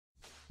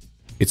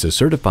It's a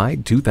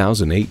certified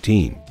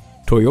 2018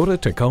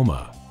 Toyota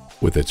Tacoma.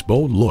 With its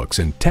bold looks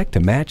and tech to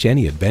match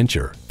any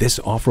adventure, this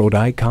off-road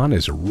icon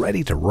is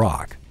ready to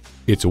rock.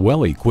 It's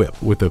well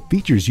equipped with the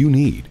features you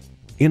need: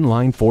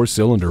 inline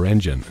 4-cylinder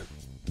engine,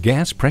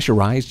 gas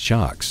pressurized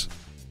shocks,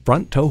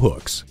 front tow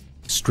hooks,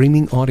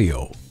 streaming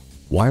audio,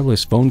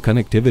 wireless phone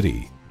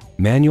connectivity,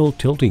 manual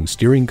tilting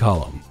steering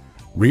column,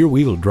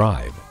 rear-wheel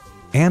drive,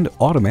 and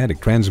automatic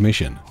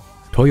transmission.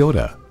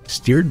 Toyota,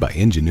 steered by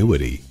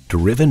ingenuity,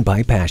 driven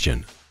by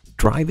passion.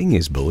 Driving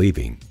is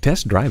believing.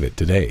 Test drive it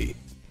today.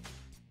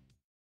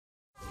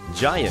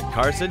 Giant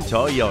Carson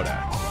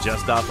Toyota,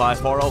 just off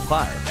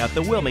I-405 at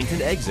the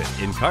Wilmington exit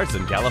in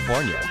Carson,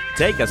 California.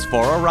 Take us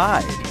for a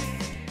ride.